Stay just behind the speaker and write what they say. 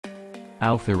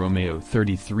Alfa Romeo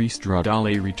 33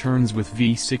 Stradale returns with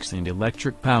V6 and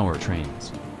electric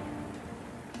powertrains.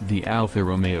 The Alfa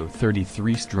Romeo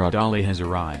 33 Stradale has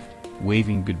arrived,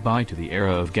 waving goodbye to the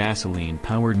era of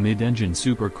gasoline-powered mid-engine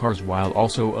supercars while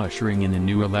also ushering in a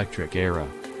new electric era.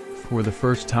 For the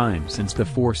first time since the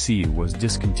 4C was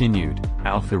discontinued,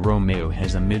 Alfa Romeo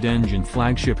has a mid-engine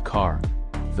flagship car.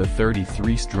 The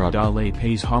 33 Stradale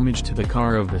pays homage to the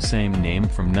car of the same name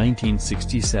from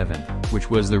 1967, which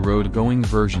was the road-going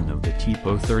version of the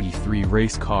Tipo 33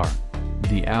 race car.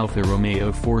 The Alfa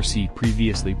Romeo 4C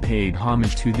previously paid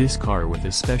homage to this car with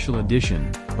a special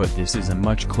edition, but this is a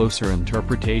much closer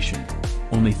interpretation.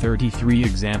 Only 33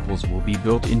 examples will be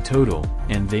built in total,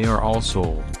 and they are all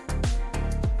sold.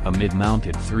 A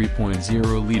mid-mounted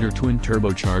 3.0-liter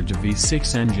twin-turbocharged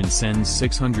V6 engine sends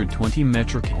 620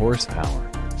 metric horsepower,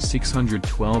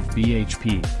 612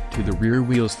 bhp, to the rear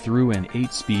wheels through an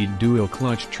 8-speed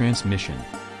dual-clutch transmission.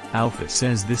 Alfa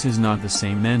says this is not the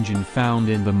same engine found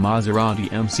in the Maserati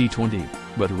MC20,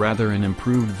 but rather an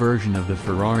improved version of the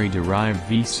Ferrari-derived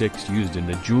V6 used in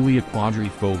the Giulia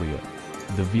Quadrifoglio.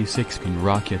 The V6 can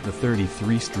rocket the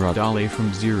 33 Stradale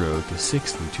from 0 to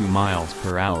 62 miles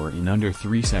per hour in under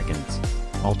 3 seconds.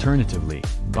 Alternatively,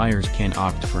 buyers can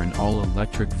opt for an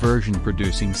all-electric version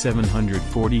producing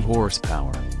 740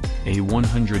 horsepower. A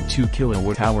 102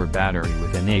 kWh battery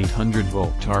with an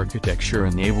 800-volt architecture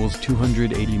enables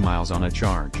 280 miles on a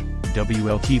charge,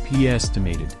 WLTP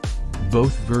estimated.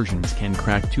 Both versions can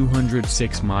crack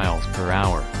 206 miles per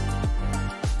hour.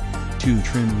 Two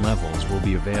trim levels will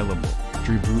be available,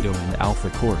 Tributo and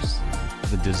Alfa Corse.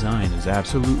 The design is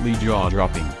absolutely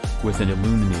jaw-dropping, with an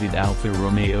illuminated Alfa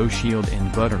Romeo shield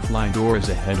and butterfly doors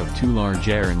ahead of two large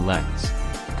air inlets.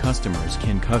 Customers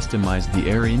can customize the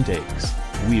air intakes,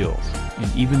 wheels,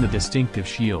 and even the distinctive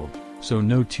shield, so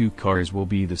no two cars will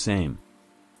be the same.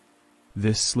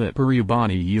 This slippery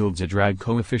body yields a drag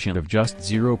coefficient of just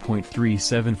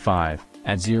 0.375,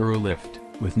 at zero lift,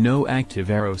 with no active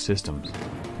aero systems.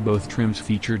 Both trims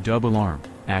feature double-arm,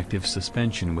 active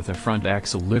suspension with a front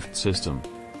axle lift system.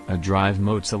 A drive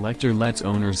mode selector lets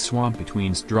owners swap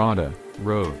between Strada,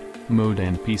 road, mode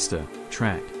and pista,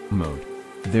 track, mode.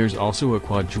 There's also a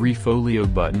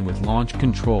quadrifoglio button with launch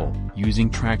control, using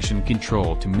traction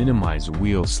control to minimize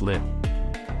wheel slip.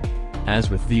 As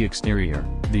with the exterior,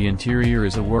 the interior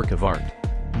is a work of art.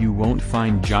 You won't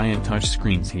find giant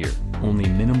touchscreens here, only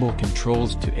minimal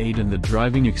controls to aid in the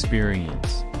driving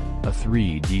experience. A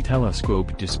 3D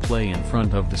telescope display in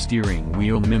front of the steering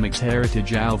wheel mimics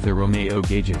heritage Alfa Romeo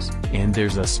gauges, and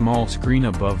there's a small screen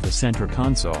above the center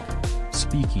console.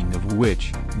 Speaking of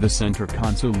which, the center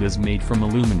console is made from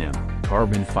aluminum,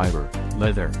 carbon fiber,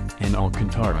 leather, and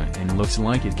Alcantara and looks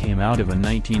like it came out of a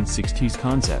 1960s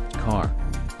concept car.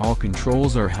 All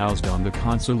controls are housed on the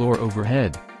console or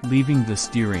overhead, leaving the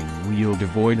steering wheel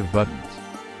devoid of buttons.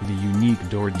 The unique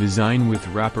door design with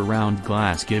wraparound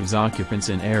glass gives occupants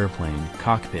an airplane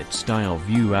cockpit-style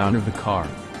view out of the car.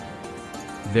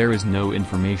 There is no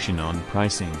information on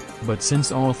pricing, but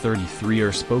since all 33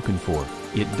 are spoken for,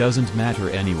 it doesn't matter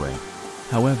anyway.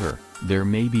 However, there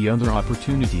may be other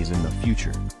opportunities in the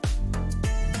future.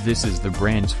 This is the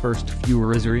brand's first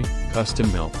fuoriserie,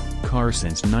 custom-built, car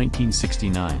since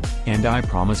 1969, and I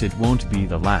promise it won't be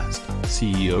the last,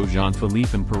 CEO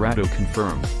Jean-Philippe Imperato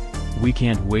confirmed. We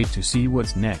can't wait to see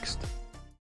what's next.